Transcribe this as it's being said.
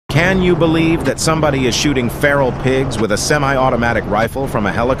Can you believe that somebody is shooting feral pigs with a semi-automatic rifle from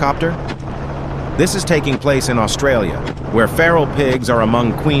a helicopter? This is taking place in Australia, where feral pigs are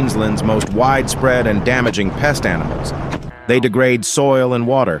among Queensland's most widespread and damaging pest animals. They degrade soil and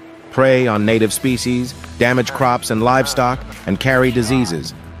water, prey on native species, damage crops and livestock, and carry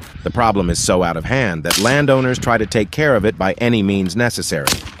diseases. The problem is so out of hand that landowners try to take care of it by any means necessary.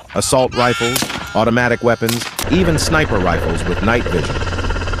 Assault rifles, automatic weapons, even sniper rifles with night vision.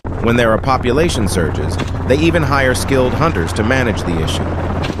 When there are population surges, they even hire skilled hunters to manage the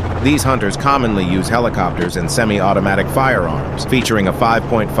issue. These hunters commonly use helicopters and semi-automatic firearms, featuring a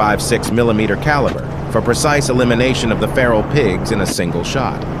 5.56mm caliber, for precise elimination of the feral pigs in a single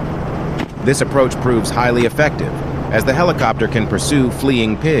shot. This approach proves highly effective, as the helicopter can pursue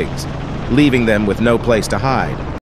fleeing pigs, leaving them with no place to hide.